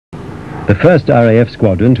The first RAF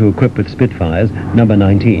squadron to equip with Spitfires, number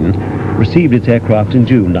 19, received its aircraft in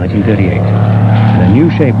June 1938, and a new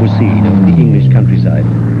shape was seen over the English countryside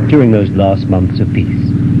during those last months of peace.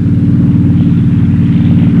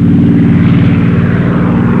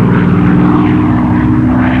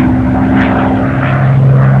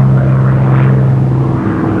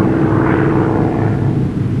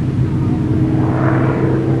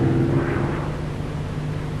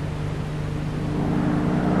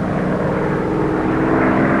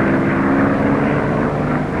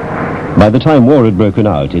 By the time war had broken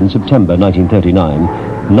out in September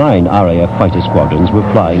 1939, 9 RAF fighter squadrons were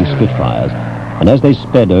flying Spitfires, and as they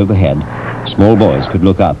sped overhead, small boys could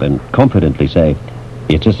look up and confidently say,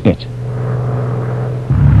 "It's a Spit."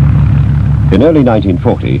 In early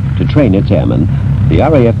 1940, to train its airmen, the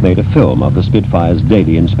RAF made a film of the Spitfire's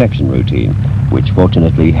daily inspection routine, which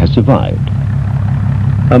fortunately has survived.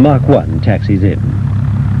 A Mark I taxis in.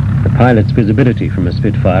 The pilot's visibility from a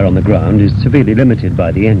Spitfire on the ground is severely limited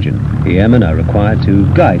by the engine. The airmen are required to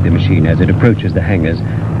guide the machine as it approaches the hangars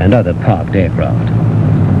and other parked aircraft.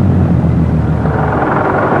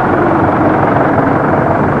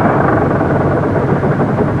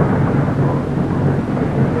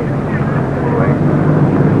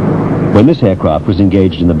 When this aircraft was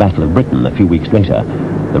engaged in the Battle of Britain a few weeks later,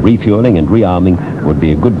 the refueling and rearming would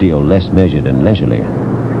be a good deal less measured and leisurely.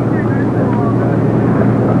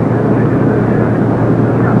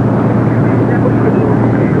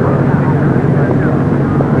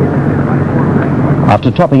 After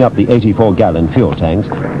topping up the 84-gallon fuel tanks,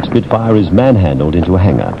 the Spitfire is manhandled into a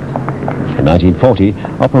hangar. In 1940,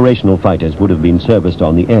 operational fighters would have been serviced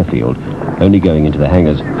on the airfield, only going into the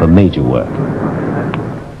hangars for major work.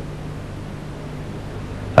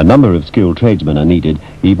 A number of skilled tradesmen are needed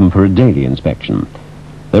even for a daily inspection.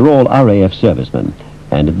 They're all RAF servicemen,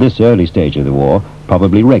 and at this early stage of the war,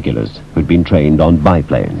 probably regulars who'd been trained on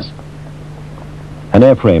biplanes. An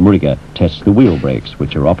airframe rigger tests the wheel brakes,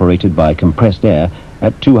 which are operated by compressed air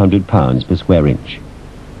at 200 pounds per square inch.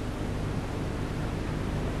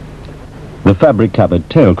 The fabric-covered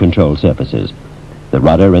tail control surfaces, the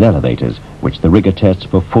rudder and elevators, which the rigger tests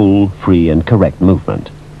for full, free and correct movement.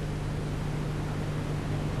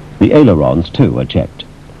 The ailerons, too, are checked.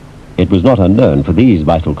 It was not unknown for these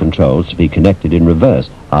vital controls to be connected in reverse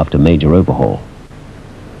after major overhaul.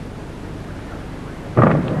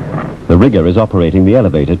 The rigger is operating the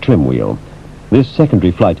elevator trim wheel. This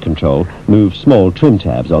secondary flight control moves small trim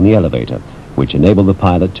tabs on the elevator, which enable the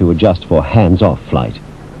pilot to adjust for hands-off flight,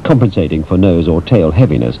 compensating for nose or tail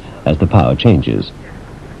heaviness as the power changes.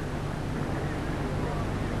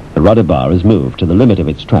 The rudder bar is moved to the limit of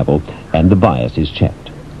its travel and the bias is checked.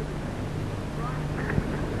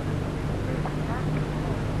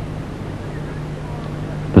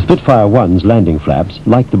 The Spitfire 1's landing flaps,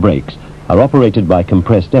 like the brakes, are operated by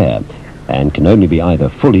compressed air and can only be either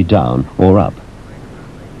fully down or up.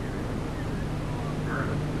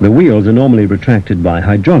 The wheels are normally retracted by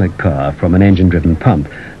hydraulic power from an engine-driven pump,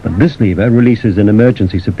 but this lever releases an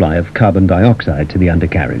emergency supply of carbon dioxide to the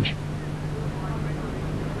undercarriage.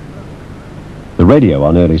 The radio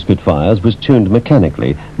on early Spitfires was tuned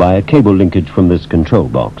mechanically by a cable linkage from this control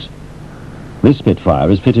box. This Spitfire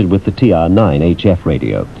is fitted with the TR-9 HF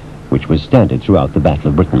radio, which was standard throughout the Battle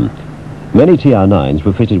of Britain. Many TR-9s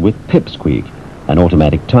were fitted with pipsqueak, an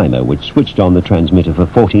automatic timer which switched on the transmitter for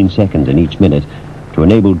 14 seconds in each minute to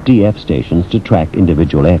enable DF stations to track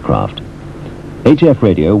individual aircraft. HF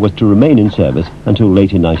radio was to remain in service until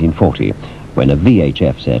late in 1940, when a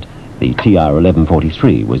VHF set, the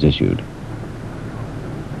TR-1143, was issued.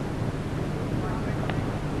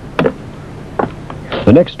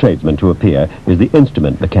 The next tradesman to appear is the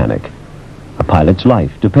instrument mechanic. A pilot's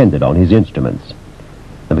life depended on his instruments.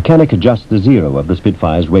 The mechanic adjusts the zero of the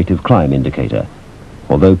Spitfire's rate of climb indicator.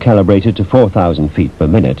 Although calibrated to 4,000 feet per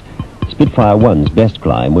minute, Spitfire 1's best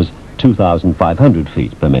climb was 2,500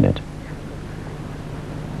 feet per minute.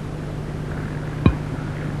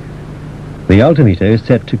 The altimeter is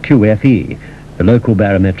set to QFE, the local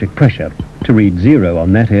barometric pressure, to read zero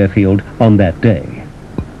on that airfield on that day.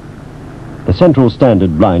 The central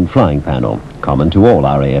standard blind flying panel, common to all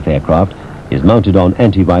RAF aircraft, is mounted on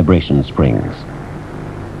anti-vibration springs.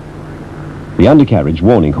 The undercarriage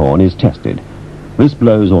warning horn is tested. This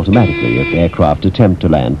blows automatically if aircraft attempt to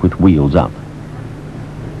land with wheels up.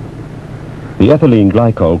 The ethylene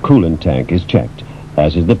glycol coolant tank is checked,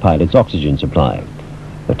 as is the pilot's oxygen supply,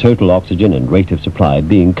 the total oxygen and rate of supply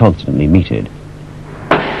being constantly metered.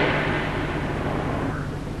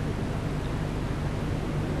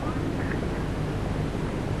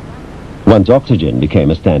 Once oxygen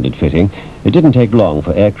became a standard fitting, it didn't take long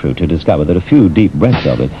for aircrew to discover that a few deep breaths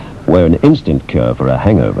of it were an instant cure for a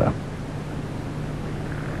hangover.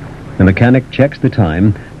 The mechanic checks the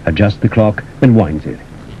time, adjusts the clock and winds it.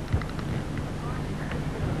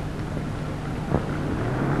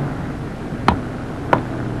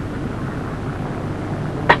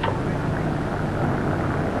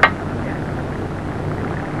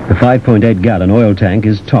 The 5.8-gallon oil tank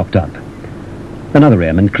is topped up. Another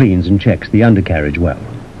airman cleans and checks the undercarriage well.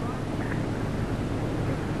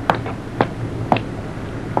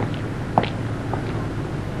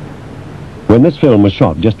 When this film was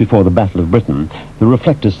shot just before the Battle of Britain, the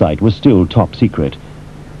reflector sight was still top secret.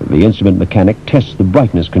 The instrument mechanic tests the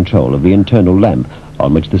brightness control of the internal lamp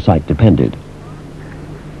on which the sight depended.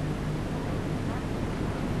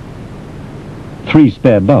 3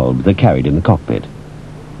 spare bulbs are carried in the cockpit.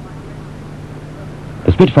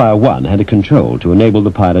 The Spitfire 1 had a control to enable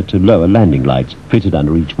the pilot to lower landing lights fitted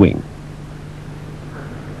under each wing.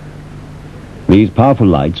 These powerful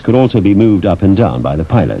lights could also be moved up and down by the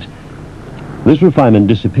pilot. This refinement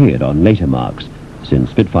disappeared on later marks,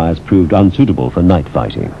 since Spitfires proved unsuitable for night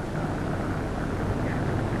fighting.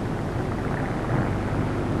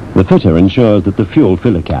 The fitter ensures that the fuel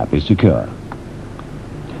filler cap is secure.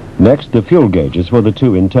 Next, the fuel gauges for the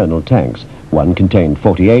 2 internal tanks. One contained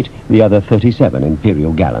 48, the other 37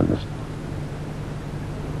 imperial gallons.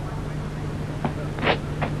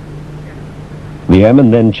 The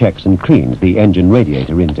airman then checks and cleans the engine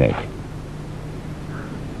radiator intake.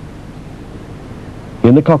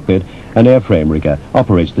 In the cockpit, an airframe rigger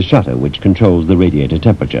operates the shutter which controls the radiator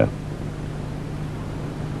temperature.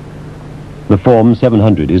 The Form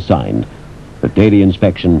 700 is signed. The daily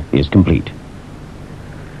inspection is complete.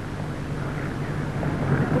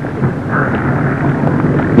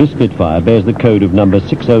 This Spitfire bears the code of number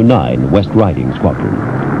 609, West Riding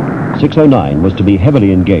Squadron. 609 was to be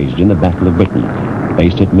heavily engaged in the Battle of Britain,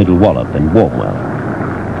 based at Middle Wallop and Warmwell.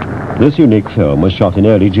 This unique film was shot in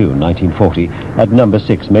early June 1940 at number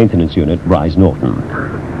 6 Maintenance Unit, Rise Norton.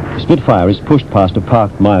 The Spitfire is pushed past a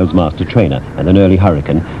parked Miles Master trainer and an early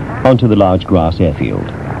Hurricane onto the large grass airfield.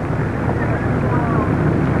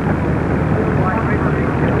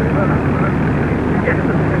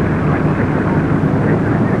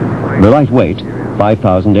 The light weight,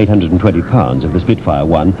 5,820 pounds, of the Spitfire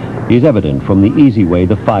 1 is evident from the easy way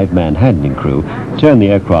the 5-man handling crew turned the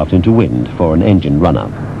aircraft into wind for an engine run-up.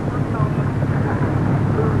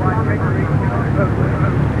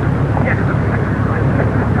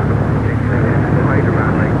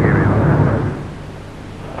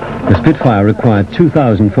 The Spitfire required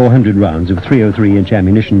 2,400 rounds of 303-inch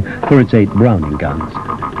ammunition for its 8 Browning guns.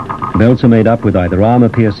 The belts are made up with either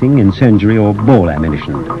armor-piercing, incendiary or ball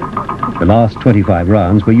ammunition. The last 25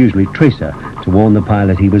 rounds were usually tracer to warn the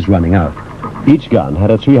pilot he was running out. Each gun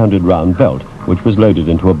had a 300-round belt which was loaded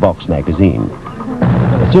into a box magazine.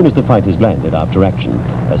 As soon as the fighters landed after action,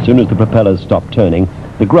 as soon as the propellers stopped turning,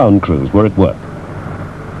 the ground crews were at work.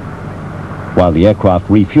 While the aircraft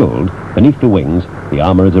refueled, beneath the wings, the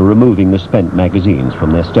armourers are removing the spent magazines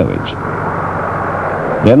from their stowage.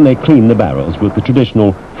 Then they clean the barrels with the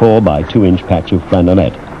traditional 4 by 2-inch patch of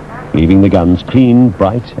flannelette, leaving the guns clean,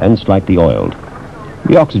 bright and slightly oiled.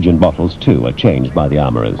 The oxygen bottles, too, are changed by the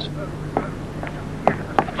armourers.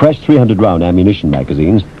 Fresh 300-round ammunition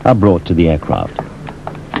magazines are brought to the aircraft.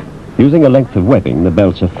 Using a length of webbing, the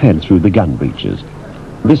belts are fed through the gun breeches.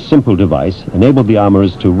 This simple device enabled the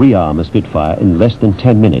armourers to rearm a Spitfire in less than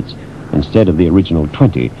 10 minutes, instead of the original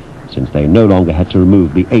 20, since they no longer had to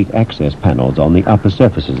remove the 8 access panels on the upper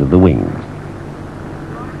surfaces of the wings.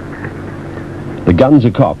 The guns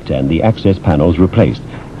are cocked and the access panels replaced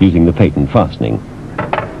using the patent fastening.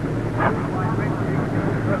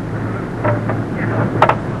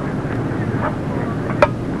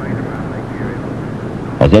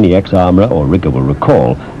 As any ex-armourer or rigger will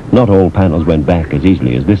recall, not all panels went back as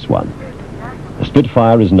easily as this one. The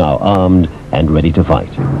Spitfire is now armed and ready to fight.